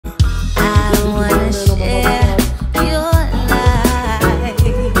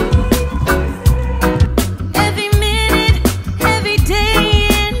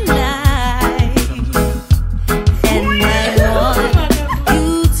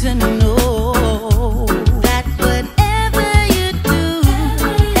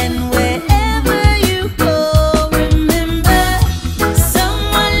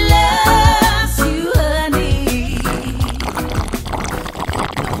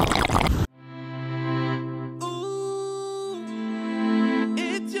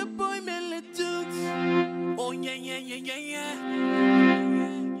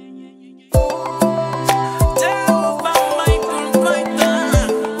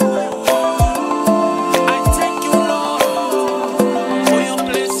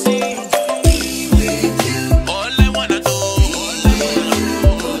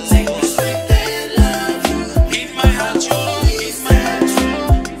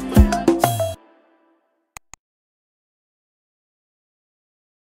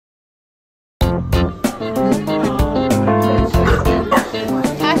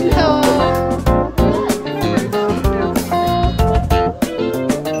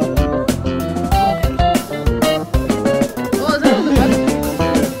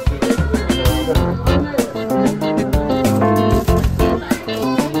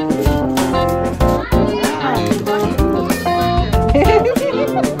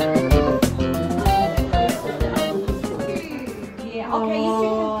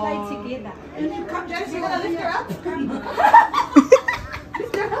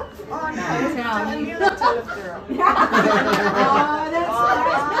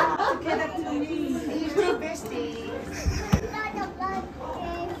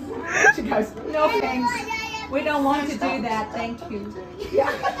goes, no thanks. We don't want to do that, thank you.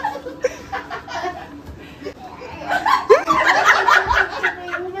 Yeah.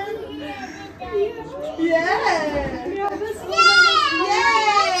 Yeah.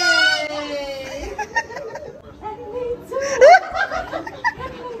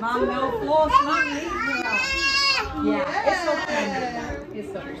 Mom, no floors, Mom, leave me out. Yeah, it's okay.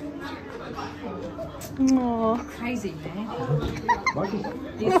 It's okay. Aww. Crazy, man.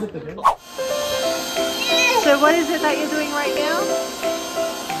 So what is it that you're doing right now?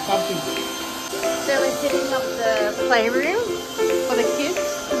 So we're setting up the playroom for the kids.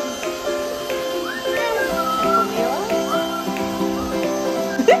 And for Mila.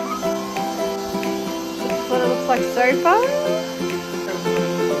 This is what it looks like so far.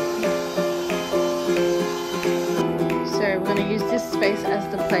 So we're going to use this space as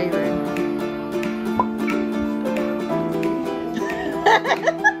the playroom.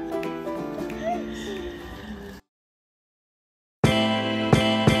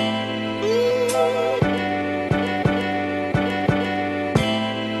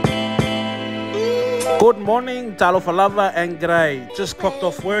 Good morning, talo falava and grey. Just clocked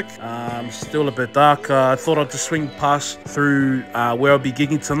off work. Still a bit dark. I thought I'd just swing past through where I'll be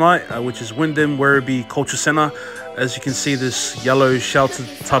gigging tonight, which is Wyndham Werribee Culture Centre. As you can see, this yellow shelter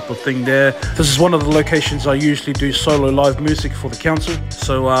type of thing there. This is one of the locations I usually do solo live music for the council.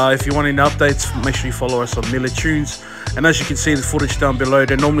 So if you want any updates, make sure you follow us on Mileh Tunes. And as you can see in the footage down below,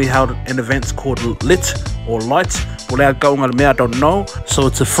 they're normally held in events called Lit or Light. Without going on me, I don't know. So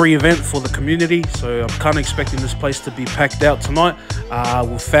it's a free event for the community. So I'm kind of expecting this place to be packed out tonight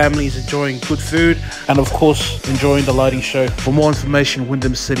with families enjoying good food and of course enjoying the lighting show. For more information,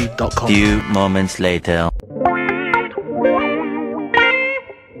 wyndhamcity.com. Few moments later.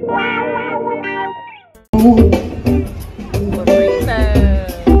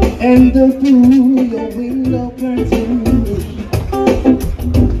 And the blue your window curtain.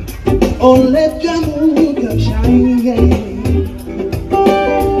 Oh, let your moon come shining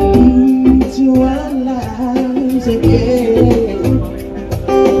into our lives again.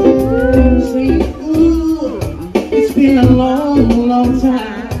 Say, ooh, it's been a long, long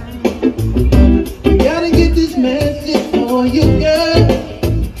time. We gotta get this message for you, girl.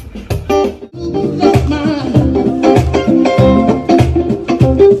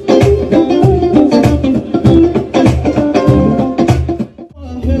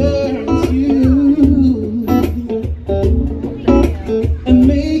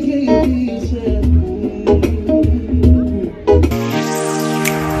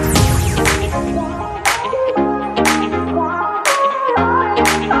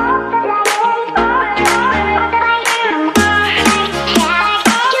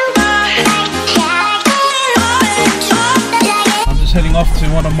 Heading off to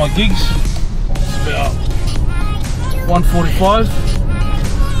one of my gigs. It's about 1:45,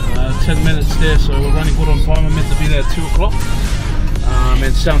 10 minutes there, so we're running good on time. I'm meant to be there at 2 o'clock,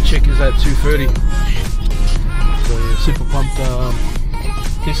 and sound check is at 2:30. So yeah, super pumped.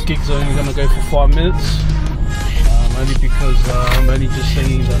 This gig's only going to go for 5 minutes, only because I'm only just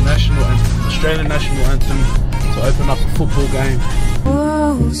singing the Australian national anthem to open up a football game.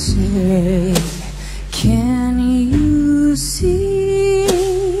 Oh, say, can you see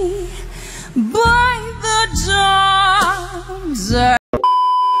by the dawn's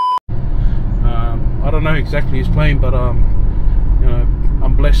I don't know exactly who's playing, but you know,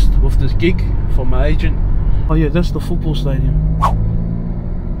 I'm blessed with this gig from my agent. Oh yeah, that's the football stadium.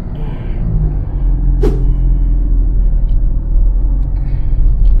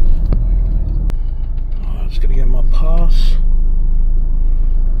 Oh, just gotta get my pass.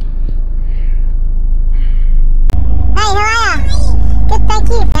 Hey, how are ya? Good, thank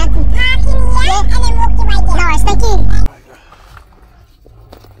you. Parking here, and then walk your way there. Nice, thank you.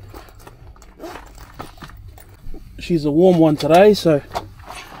 She's a warm one today, so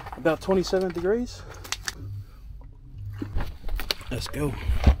about 27 degrees. Let's go.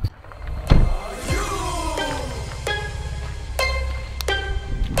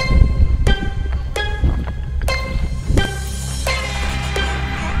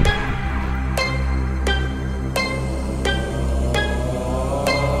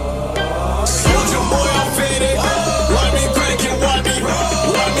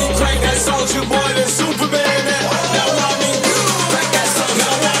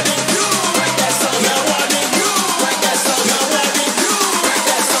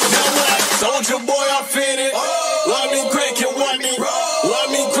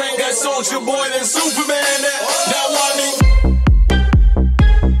 Soldier boy than Superman. Now I mean.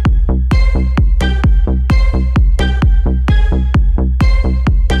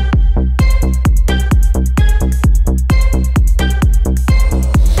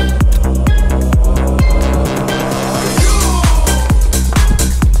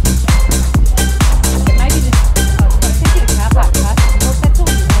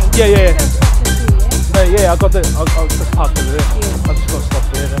 I'll just park over there. I just got to stop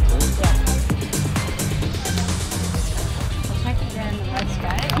there, that's all. Yeah. I'll take it down the west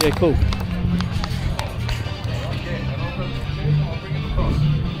gate. Yeah, cool.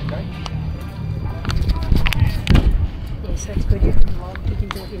 Yeah, so it's good you can log, you can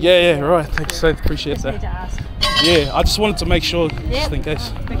do it. Yeah, right. Thanks, so appreciate Just need that. to ask. Yeah, I just wanted to make sure, Yeah. just in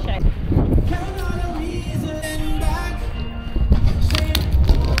case. Appreciate it.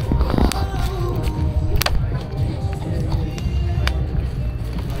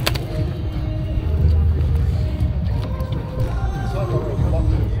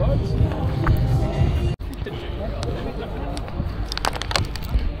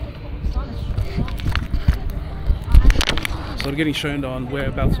 So I'm getting shown on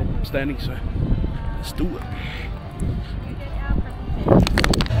whereabouts I'm standing, so let's do it.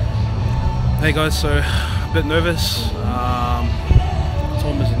 Hey guys, so a bit nervous. What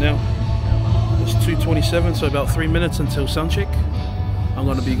time is it now? It's 2:27, so about 3 minutes until sound check. I'm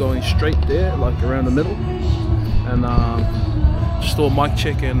going to be going straight there, like around the middle, and just do a mic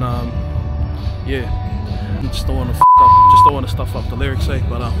check and yeah, just don't want to just don't want to stuff up the lyrics, eh?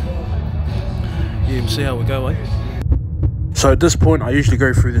 But yeah, we'll see how we go, eh? So at this point, I usually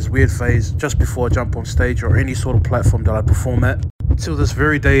go through this weird phase just before I jump on stage or any sort of platform that I perform at. Till this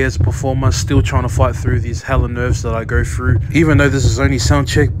very day as a performer, still trying to fight through these hella nerves that I go through. Even though this is only sound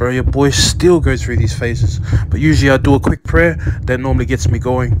check, bro, your boy still goes through these phases. But usually I do a quick prayer, that normally gets me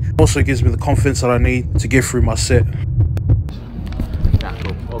going. Also gives me the confidence that I need to get through my set.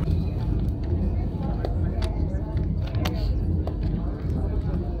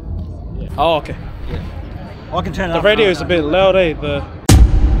 Oh, okay. I can turn it The up. radio is a bit loud, eh?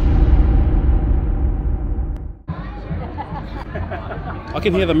 I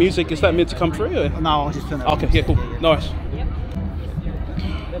can hear the music. Is that meant to come through? Or? No, I'll just turn it up. Okay, yeah, cool. Nice.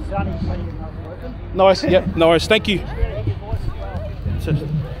 Nice, yep, no worries. Thank you.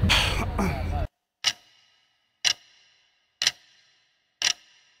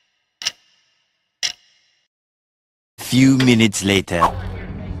 Few minutes later.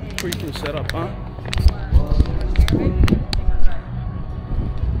 Pretty cool setup, huh?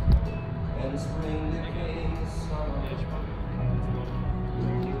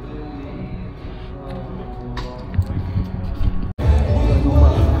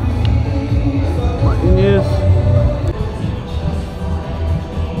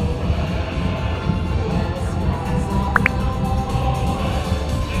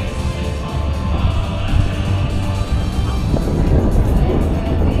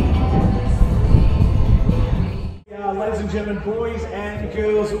 Ladies and gentlemen, boys and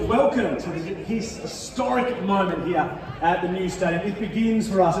girls, welcome to this historic moment here at the new stadium. It begins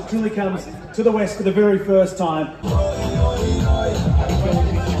for us. It truly comes to the West for the very first time.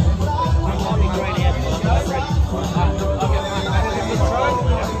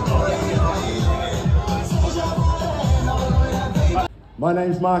 My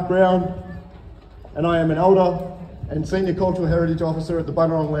name's Mark Brown, and I am an Elder and Senior Cultural Heritage Officer at the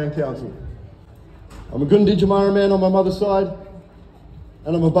Bunurong Land Council. I'm a Gunditjmara man on my mother's side,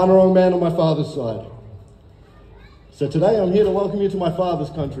 and I'm a Bunurong man on my father's side. So today I'm here to welcome you to my father's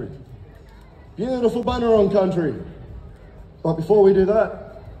country. Beautiful Bunurong country. But before we do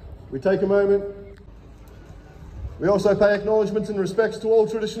that, we take a moment. We also pay acknowledgements and respects to all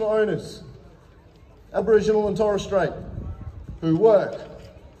traditional owners, Aboriginal and Torres Strait, who work,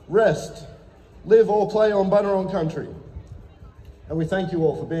 rest, live or play on Bunurong country. And we thank you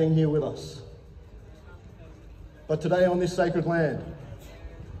all for being here with us. But today on this sacred land,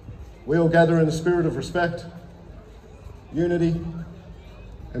 we all gather in the spirit of respect, unity,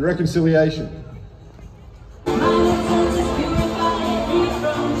 and reconciliation.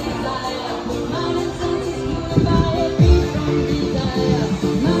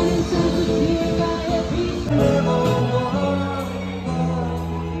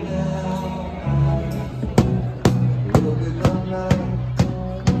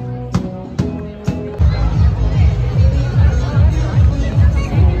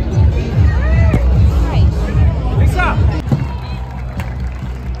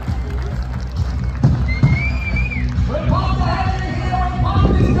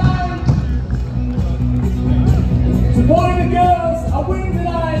 Supporting the girls, a win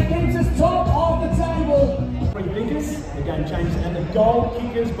today keeps us top of the table. Three kickers, the game changes, and the goal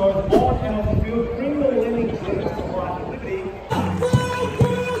kickers both on and off the field bring the winning efforts to right liberty.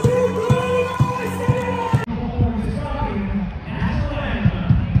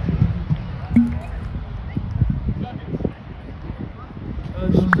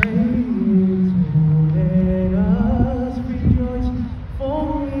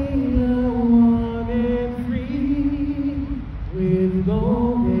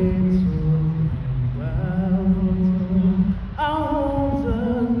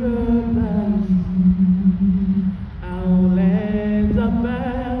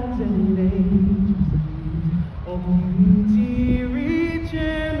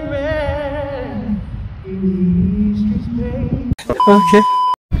 Okay.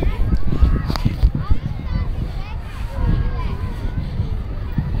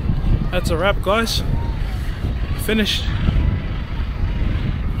 That's a wrap, guys. Finished.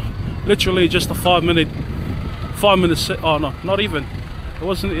 Literally just a 5 minute set. Oh no, not even. It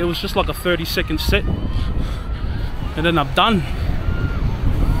wasn't. It was just like a 30-second set, and then I'm done.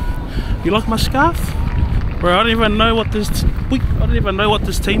 You like my scarf? Bro, I don't even know what this. I don't even know what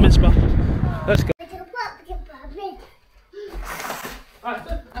this team is, but let's go.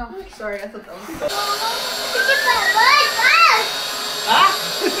 Oh, sorry, I thought that was.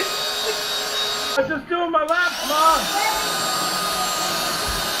 I'm just doing my laps, Mom.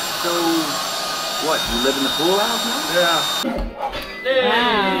 So, what? You live in the pool house now? Yeah.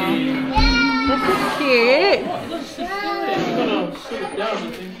 Wow. This is cute.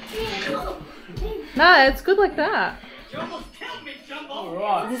 No, it's good like that.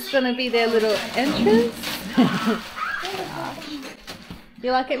 Alright. This is gonna be their little entrance.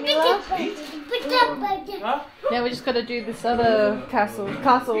 You like it, Mila? Huh? Now we just gotta do this other castle. You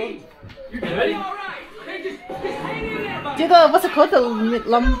ready? Do the, what's it called? The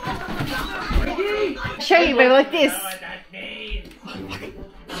show you, baby, like this.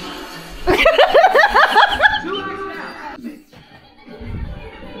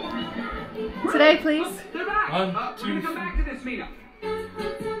 Today, please. 1, 2, 3.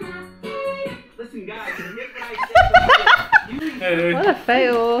 Listen, guys, Hey, dude. What a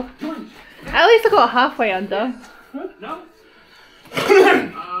fail. At least I got halfway under. no?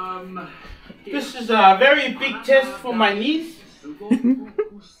 This is a very big test for my niece. Oh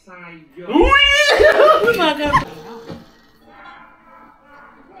my God.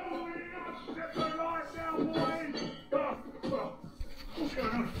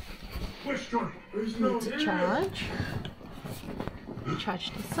 Need to charge.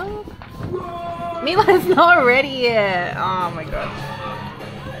 Charge this up. Mila's not ready yet. Oh my God.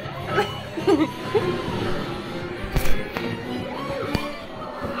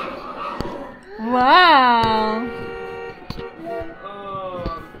 Wow.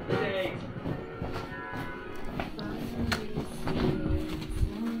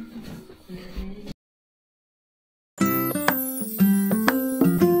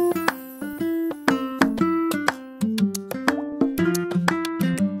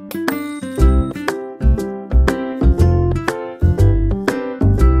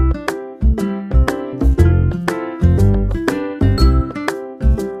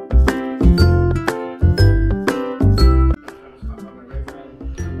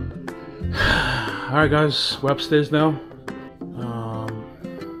 Alright guys, we're upstairs now.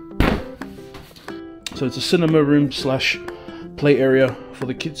 So it's a cinema room slash play area for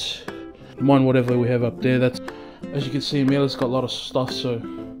the kids. Mind whatever we have up there. That's, as you can see, Mila's got a lot of stuff, so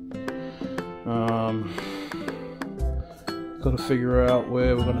got to figure out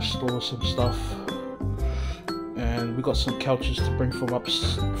where we're going to store some stuff. And we got some couches to bring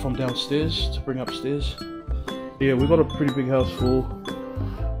from downstairs to bring upstairs. Yeah, we got a pretty big house for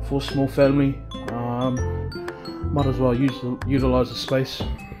a small family. Might as well utilize the space.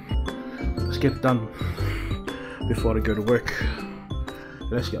 Let's get it done before I go to work.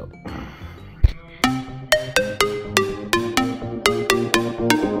 Let's go.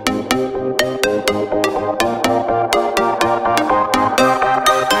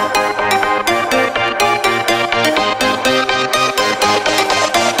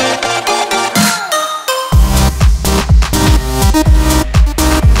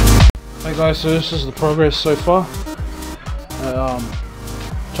 Hey guys, so this is the progress so far.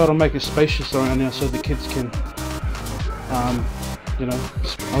 Try to make it spacious around here so the kids can, you know.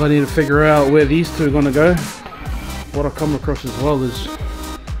 I need to figure out where these two are going to go. What I come across as well is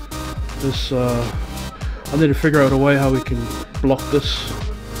this. I need to figure out a way how we can block this.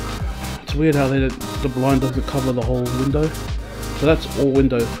 It's weird how the blind doesn't cover the whole window. So that's all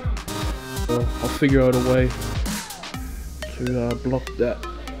window. So I'll figure out a way to block that.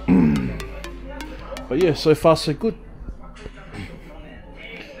 But yeah, so far so good.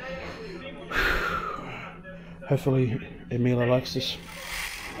 Hopefully Emila likes this.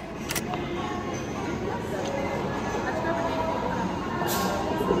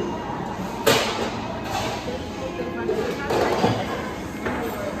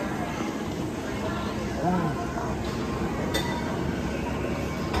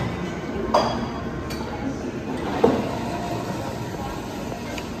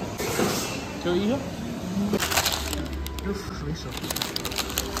 Go here.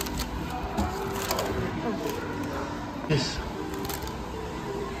 Yes.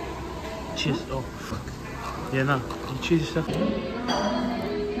 Cheers. Oh fuck. Yeah, no. Did you cheese yourself?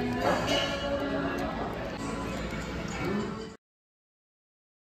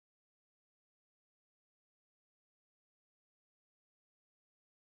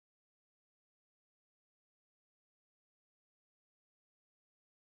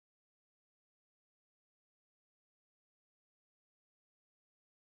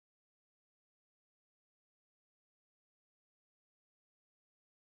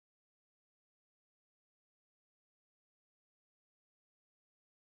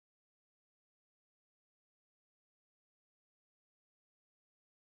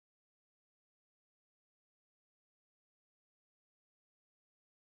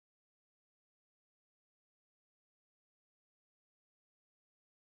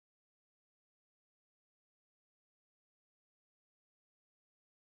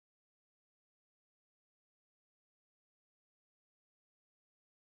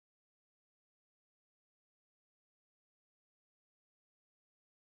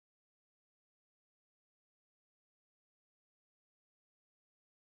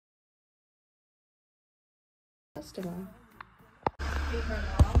 customer. Keep her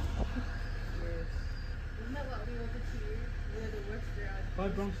mom. Yes. Isn't that what we ordered to you? The works there. Bye,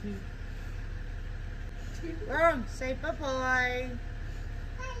 Bronxie. Bronx, say bye-bye.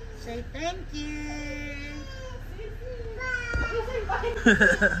 Say thank you.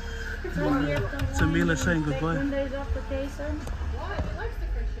 It's Emila saying goodbye. Windows off the Jason. Why? He likes the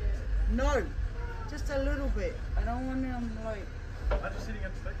fresh air. No, just a little bit. I don't want him like. I'm just sitting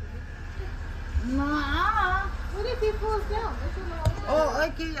at the back. Nah. What if he falls down? Oh,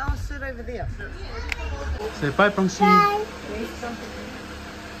 okay. I'll sit over there. Say bye, Bronxie. Bye.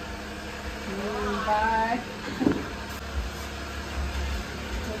 Bye.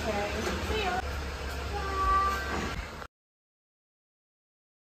 Okay. See you.